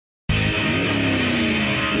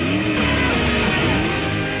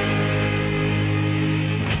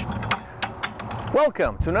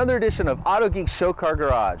Welcome to another edition of Auto Geek's Show Car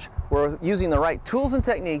Garage, where using the right tools and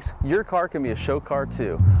techniques, your car can be a show car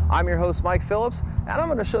too. I'm your host, Mike Phillips, and I'm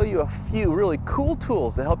going to show you a few really cool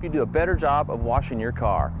tools to help you do a better job of washing your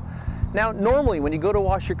car. Now, normally when you go to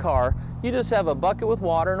wash your car, you just have a bucket with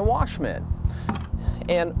water and a wash mitt.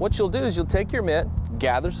 And what you'll do is you'll take your mitt,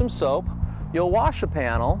 gather some soap, you'll wash the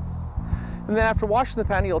panel, and then after washing the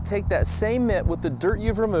panel, you'll take that same mitt with the dirt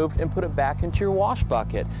you've removed and put it back into your wash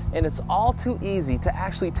bucket. And it's all too easy to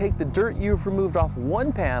actually take the dirt you've removed off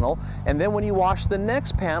one panel, and then when you wash the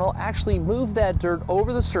next panel, actually move that dirt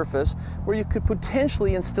over the surface where you could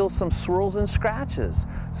potentially instill some swirls and scratches.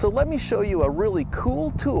 So let me show you a really cool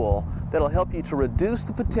tool that'll help you to reduce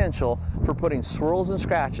the potential for putting swirls and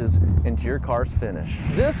scratches into your car's finish.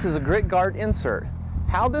 This is a grit guard insert.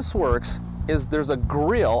 How this works is there's a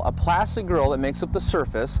grill, a plastic grill that makes up the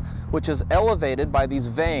surface, which is elevated by these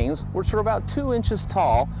vanes, which are about 2 inches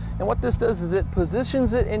tall. And what this does is it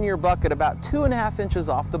positions it in your bucket about 2.5 inches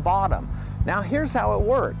off the bottom. Now here's how it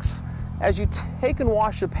works. As you take and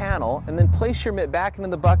wash the panel and then place your mitt back into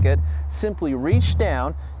the bucket, simply reach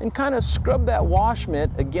down and kind of scrub that wash mitt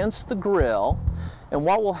against the grill. And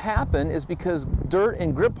what will happen is, because dirt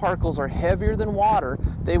and grit particles are heavier than water,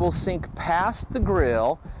 they will sink past the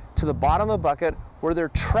grill to the bottom of the bucket where they're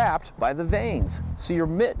trapped by the vanes. So your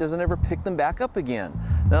mitt doesn't ever pick them back up again.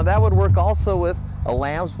 Now that would work also with a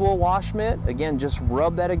lamb's wool wash mitt. Again, just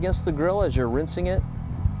rub that against the grill as you're rinsing it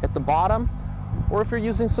at the bottom. Or if you're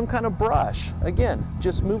using some kind of brush, again,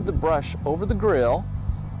 just move the brush over the grill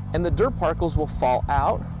and the dirt particles will fall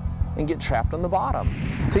out and get trapped on the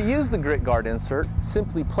bottom. To use the grit guard insert,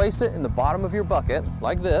 simply place it in the bottom of your bucket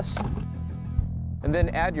like this, and then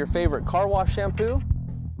add your favorite car wash shampoo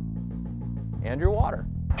and your water.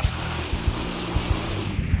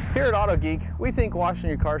 Here at Auto Geek, we think washing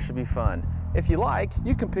your car should be fun. If you like,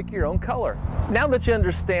 you can pick your own color. Now that you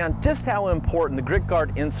understand just how important the grit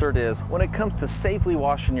guard insert is when it comes to safely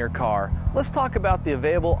washing your car, let's talk about the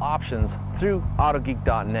available options through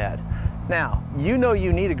autogeek.net. Now, you know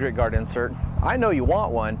you need a grit guard insert. I know you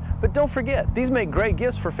want one, but don't forget, these make great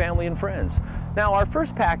gifts for family and friends. Now, our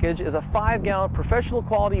first package is a 5-gallon professional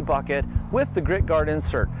quality bucket with the grit guard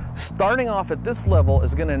insert. Starting off at this level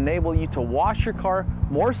is going to enable you to wash your car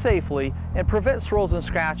more safely and prevent swirls and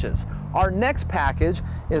scratches. Our next package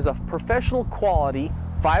is a professional quality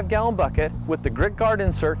 5-gallon bucket with the grit guard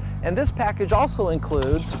insert, and this package also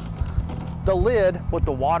includes the lid with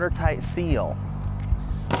the watertight seal.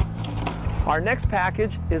 Our next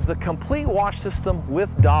package is the complete wash system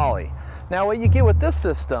with dolly. Now what you get with this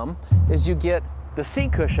system is you get the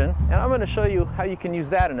seat cushion, and I'm going to show you how you can use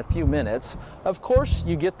that in a few minutes. Of course,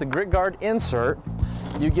 you get the grit guard insert,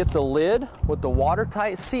 you get the lid with the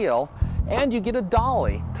watertight seal, and you get a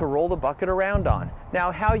dolly to roll the bucket around on.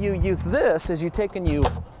 Now how you use this is you take and you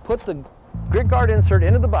put the grit guard insert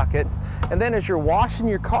into the bucket, and then as you're washing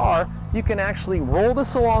your car, you can actually roll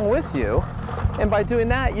this along with you. And by doing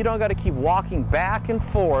that, you don't got to keep walking back and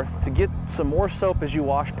forth to get some more soap as you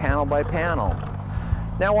wash panel by panel.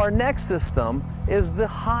 Now our next system is the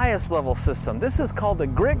highest level system. This is called the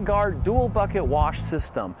Grit Guard Dual Bucket Wash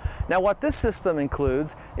System. Now what this system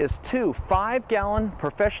includes is 2 5-gallon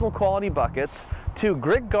professional quality buckets, 2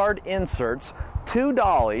 Grit Guard inserts, 2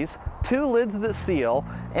 dollies, 2 lids that seal,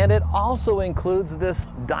 and it also includes this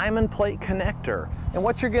diamond plate connector. And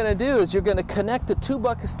what you're going to do is you're going to connect the 2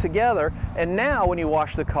 buckets together, and now when you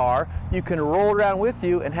wash the car, you can roll around with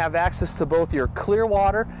you and have access to both your clear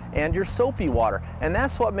water and your soapy water. And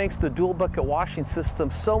that's what makes the dual bucket washing system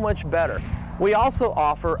so much better. We also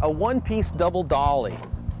offer a 1-piece double dolly,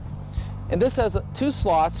 and this has 2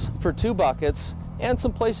 slots for 2 buckets and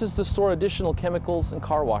some places to store additional chemicals and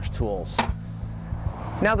car wash tools.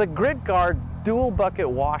 Now the Grit Guard Dual Bucket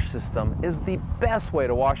Wash System is the best way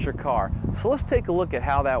to wash your car. So let's take a look at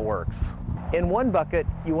how that works. In one bucket,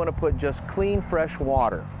 you want to put just clean, fresh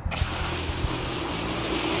water.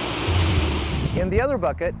 In the other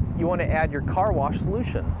bucket, you want to add your car wash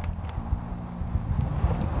solution.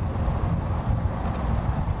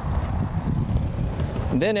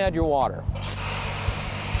 And then add your water.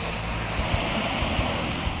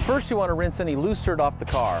 First, you want to rinse any loose dirt off the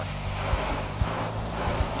car.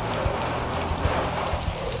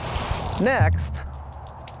 Next,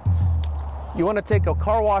 you want to take a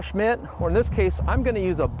car wash mitt, or in this case, I'm going to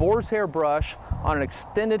use a boar's hair brush on an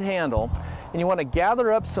extended handle, and you want to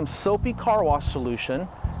gather up some soapy car wash solution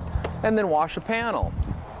and then wash a panel.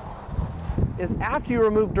 is after you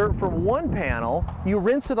remove dirt from one panel, you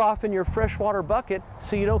rinse it off in your freshwater bucket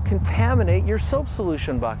so you don't contaminate your soap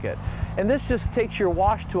solution bucket. And this just takes your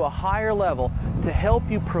wash to a higher level to help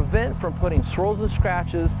you prevent from putting swirls and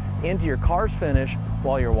scratches into your car's finish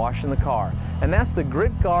while you're washing the car. And that's the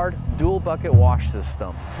GritGuard dual bucket wash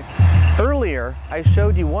system. Earlier, I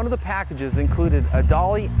showed you one of the packages included a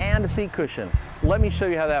dolly and a seat cushion. Let me show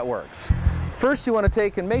you how that works. First, you want to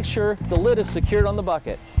take and make sure the lid is secured on the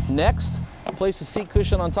bucket. Next, place the seat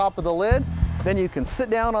cushion on top of the lid. Then you can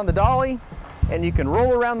sit down on the dolly and you can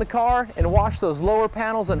roll around the car and wash those lower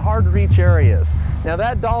panels and hard to reach areas. Now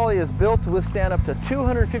that dolly is built to withstand up to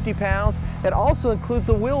 250 pounds. It also includes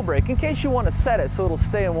a wheel brake in case you want to set it so it'll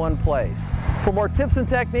stay in one place. For more tips and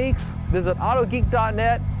techniques, visit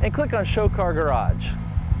autogeek.net and click on Show Car Garage.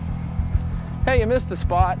 Hey, you missed a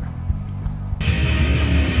spot.